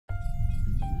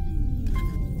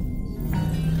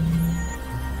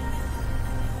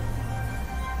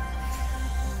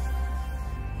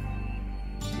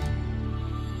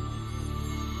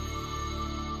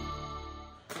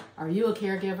Are you a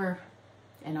caregiver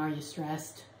and are you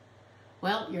stressed?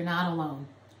 Well, you're not alone.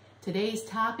 Today's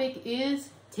topic is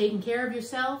taking care of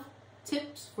yourself,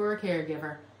 tips for a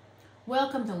caregiver.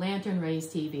 Welcome to Lantern Rays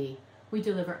TV. We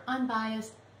deliver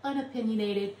unbiased,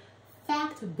 unopinionated,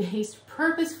 fact-based,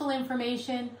 purposeful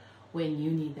information when you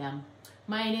need them.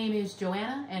 My name is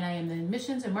Joanna and I am the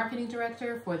Admissions and Marketing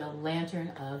Director for the Lantern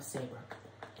of Saybrook.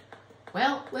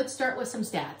 Well, let's start with some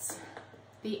stats.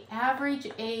 The average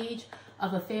age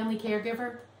of a family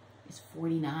caregiver is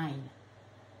 49,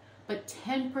 but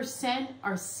 10%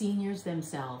 are seniors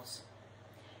themselves.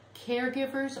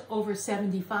 Caregivers over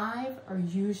 75 are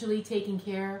usually taking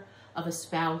care of a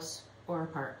spouse or a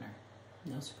partner.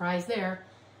 No surprise there.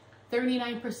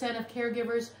 39% of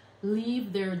caregivers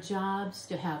leave their jobs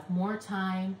to have more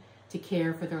time to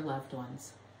care for their loved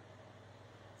ones.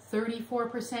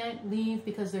 34% leave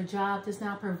because their job does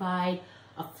not provide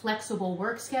a flexible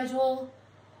work schedule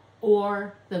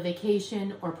or the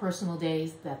vacation or personal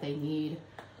days that they need.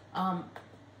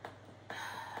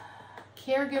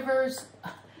 Caregivers,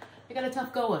 they got a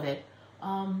tough go of it.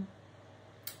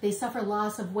 They suffer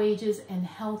loss of wages and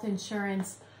health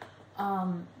insurance,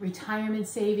 retirement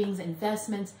savings,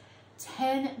 investments.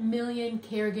 10 million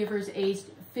caregivers aged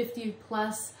 50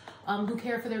 plus who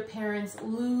care for their parents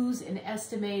lose an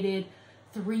estimated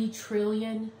 $3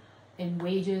 trillion in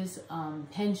wages,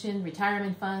 pension,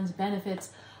 retirement funds,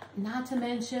 benefits, not to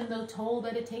mention the toll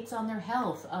that it takes on their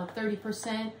health.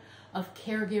 30% of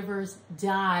caregivers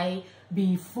die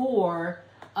before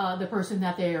the person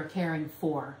that they are caring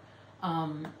for,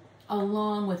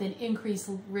 along with an increased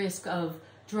risk of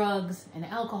drugs and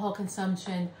alcohol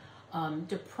consumption,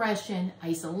 depression,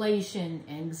 isolation,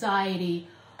 anxiety,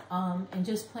 and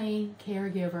just plain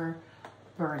caregiver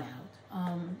burnout.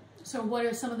 So what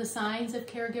are some of the signs of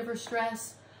caregiver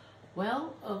stress?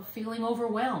 Well, feeling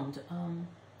overwhelmed,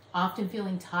 often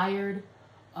feeling tired,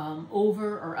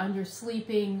 over or under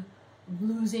sleeping,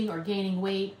 losing or gaining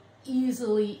weight,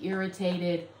 easily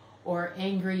irritated or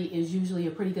angry is usually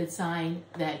a pretty good sign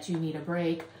that you need a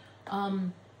break.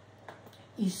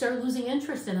 You start losing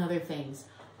interest in other things.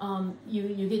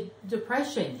 You get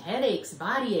depression, headaches,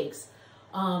 body aches.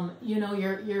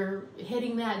 You're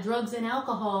hitting that drugs and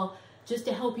alcohol just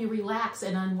to help you relax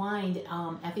and unwind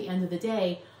at the end of the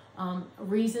day.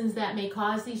 Reasons that may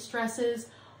cause these stresses.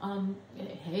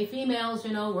 Hey, females,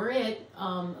 we're it.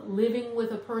 Living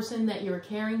with a person that you're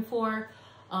caring for.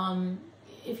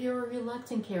 If you're a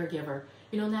reluctant caregiver,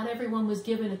 not everyone was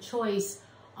given a choice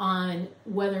on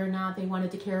whether or not they wanted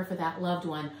to care for that loved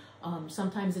one.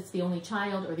 Sometimes it's the only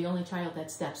child or the only child that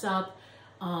steps up.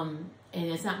 And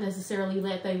it's not necessarily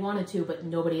that they wanted to, but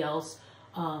nobody else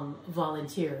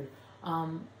volunteered.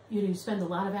 You spend a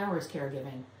lot of hours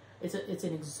caregiving. It's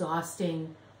an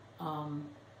exhausting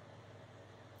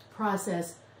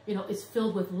process. It's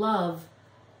filled with love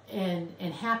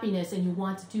and happiness, and you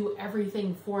want to do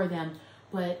everything for them,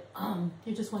 but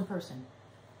you're just one person.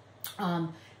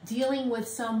 Dealing with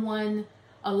someone,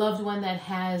 a loved one that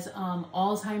has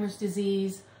Alzheimer's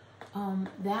disease,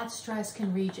 that stress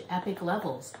can reach epic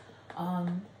levels.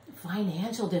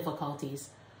 Financial difficulties,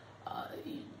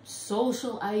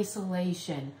 social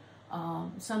isolation.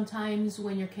 Sometimes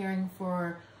when you're caring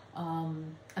for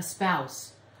a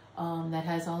spouse that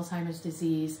has Alzheimer's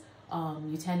disease,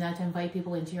 you tend not to invite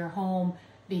people into your home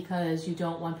because you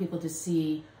don't want people to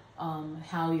see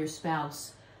how your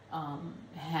spouse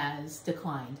has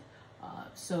declined.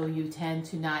 So you tend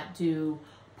to not do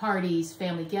parties,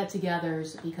 family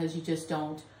get-togethers, because you just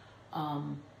don't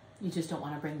want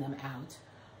to bring them out.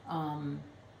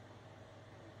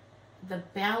 The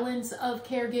balance of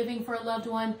caregiving for a loved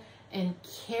one and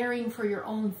caring for your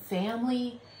own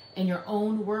family and your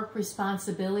own work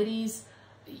responsibilities,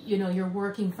 you're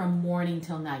working from morning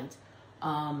till night.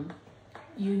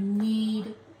 You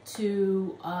need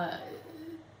to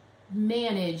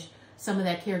manage some of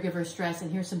that caregiver stress,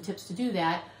 and here's some tips to do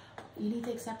that. You need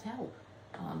to accept help.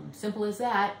 Simple as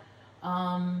that.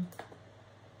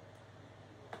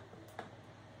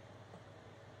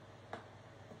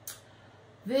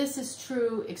 This is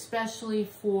true especially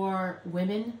for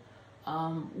women.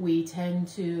 We tend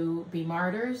to be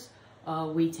martyrs.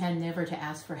 We tend never to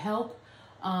ask for help.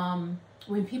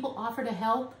 When people offer to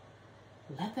help,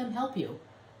 let them help you.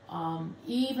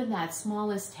 Even that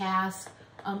smallest task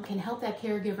can help that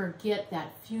caregiver get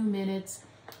that few minutes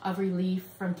of relief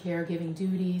from caregiving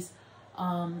duties.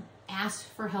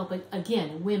 Ask for help.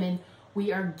 Again, women,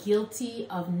 we are guilty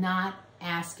of not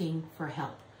asking for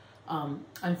help.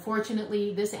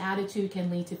 Unfortunately, this attitude can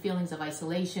lead to feelings of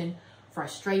isolation,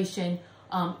 frustration,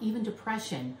 even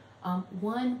depression.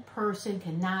 One person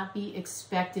cannot be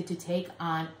expected to take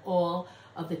on all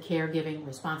of the caregiving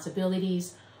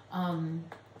responsibilities.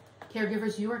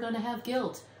 Caregivers, you are going to have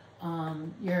guilt.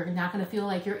 You're not going to feel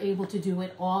like you're able to do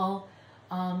it all.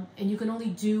 And you can only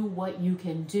do what you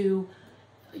can do.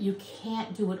 You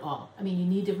can't do it all. I mean, you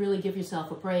need to really give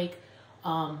yourself a break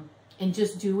and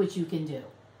just do what you can do.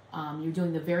 You're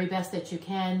doing the very best that you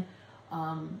can.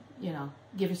 You know,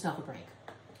 give yourself a break.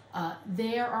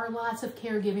 There are lots of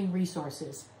caregiving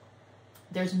resources.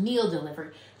 There's meal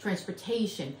delivery,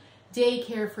 transportation,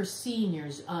 daycare for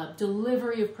seniors,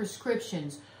 delivery of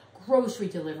prescriptions, grocery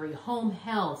delivery, home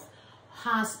health,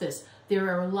 hospice.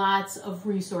 There are lots of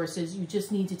resources. You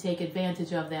just need to take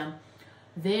advantage of them.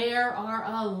 There are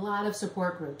a lot of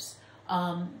support groups,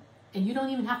 and you don't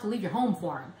even have to leave your home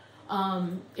for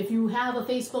them. If you have a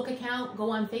Facebook account, go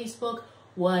on Facebook.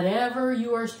 Whatever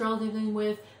you are struggling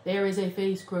with, there is a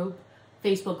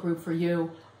Facebook group for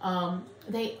you.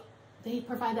 They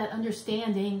provide that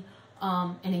understanding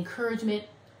and encouragement,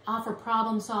 offer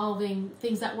problem solving,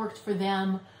 things that worked for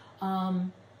them,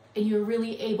 and you're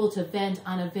really able to vent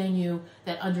on a venue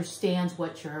that understands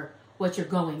what you're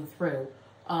going through.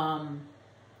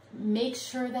 Make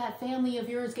sure that family of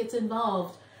yours gets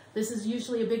involved. This is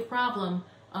usually a big problem.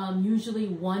 Usually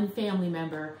one family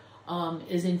member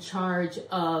is in charge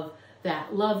of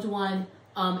that loved one,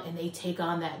 and they take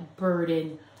on that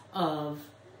burden of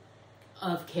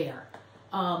care.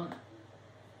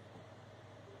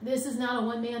 This is not a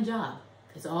one-man job.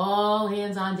 It's all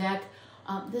hands on deck.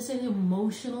 This is an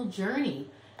emotional journey,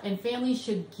 and families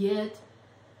should get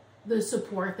the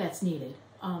support that's needed.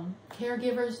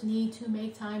 Caregivers need to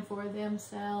make time for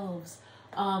themselves,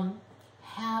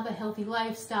 have a healthy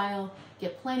lifestyle,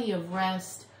 get plenty of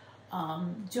rest.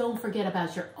 Don't forget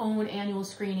about your own annual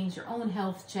screenings, your own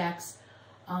health checks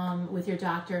with your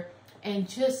doctor. And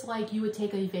just like you would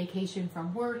take a vacation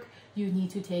from work, you need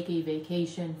to take a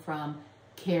vacation from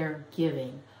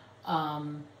caregiving.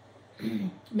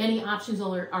 Many options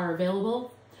are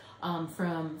available,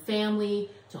 from family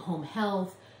to home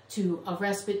health to a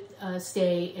respite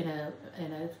stay in a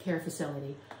care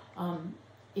facility.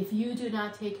 If you do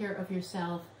not take care of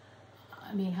yourself,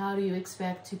 I mean, how do you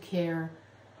expect to care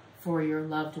for your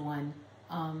loved one?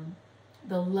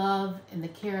 The love and the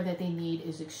care that they need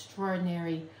is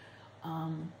extraordinary,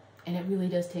 and it really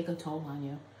does take a toll on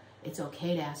you. It's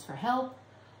okay to ask for help.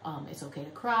 It's okay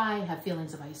to cry, have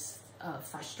feelings of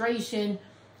frustration,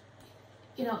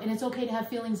 you know, and it's okay to have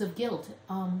feelings of guilt,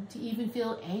 to even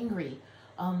feel angry.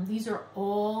 These are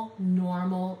all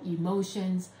normal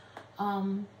emotions,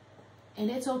 and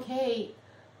it's okay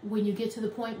when you get to the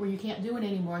point where you can't do it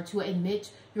anymore to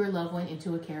admit your loved one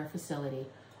into a care facility.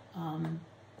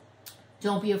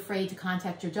 Don't be afraid to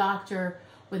contact your doctor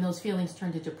when those feelings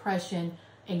turn to depression,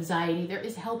 anxiety. There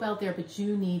is help out there, but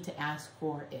you need to ask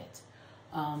for it.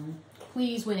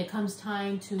 Please, when it comes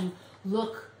time to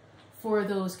look for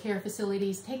those care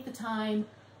facilities, take the time,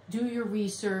 do your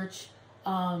research,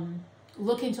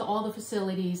 look into all the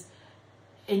facilities,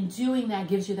 and doing that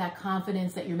gives you that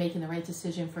confidence that you're making the right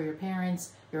decision for your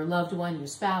parents, your loved one, your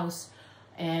spouse,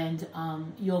 and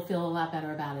you'll feel a lot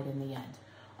better about it in the end.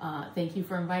 Thank you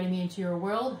for inviting me into your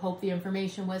world. Hope the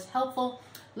information was helpful.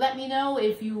 Let me know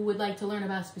if you would like to learn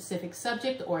about a specific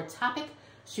subject or topic.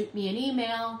 Shoot me an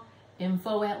email,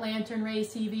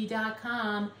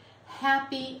 info@lanternraystv.com.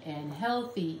 Happy and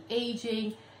healthy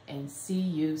aging, and see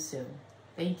you soon.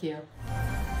 Thank you.